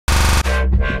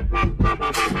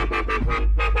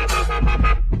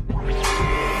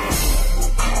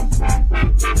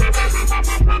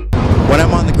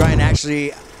grind.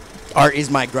 Actually, art is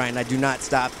my grind. I do not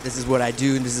stop. This is what I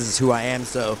do, and this is who I am.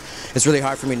 So it's really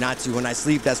hard for me not to. When I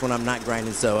sleep, that's when I'm not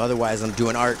grinding. So otherwise, I'm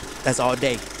doing art. That's all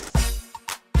day.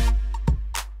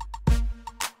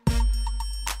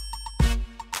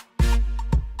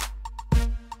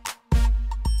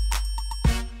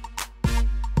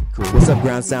 Cool. What's up,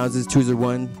 GroundSounds? This is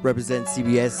TEWSR1, represent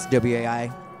CBS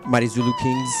WAI, Mighty Zulu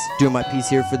Kings, doing my piece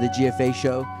here for the GFA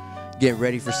show, getting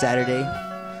ready for Saturday,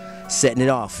 setting it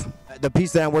off. The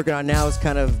piece that I'm working on now is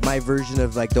kind of my version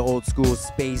of like the old school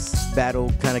space battle,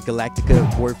 kind of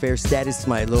Galactica warfare status.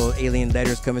 My little alien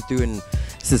letters coming through, and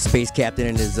it's the space captain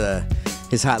and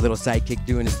his hot little sidekick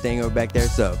doing his thing over back there.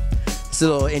 So it's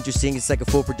a little interesting. It's like a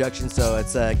full production, so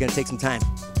it's gonna take some time.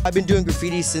 I've been doing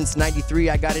graffiti since '93.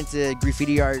 I got into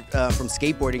graffiti art from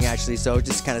skateboarding, actually, so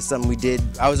just kind of something we did.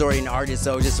 I was already an artist,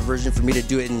 so it was just a version for me to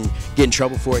do it and get in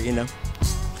trouble for it, you know.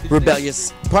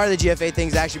 Rebellious. Part of the GFA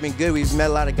thing's actually been good. We've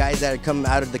met a lot of guys that have come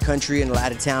out of the country and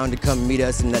out of town to come meet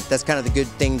us, and that's kind of the good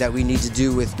thing that we need to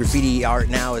do with graffiti art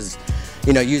now is,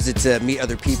 you know, use it to meet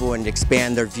other people and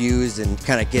expand their views and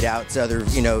kind of get out to other,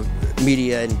 you know,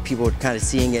 media and people kind of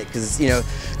seeing it, because, you know,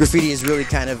 graffiti is really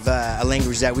kind of a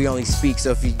language that we only speak, so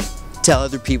if you tell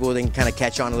other people, they can kind of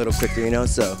catch on a little quicker, you know,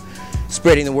 so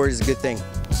spreading the word is a good thing.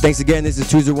 Thanks again. This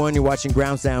is TEWSR1. You're watching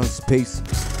GroundSounds. Peace.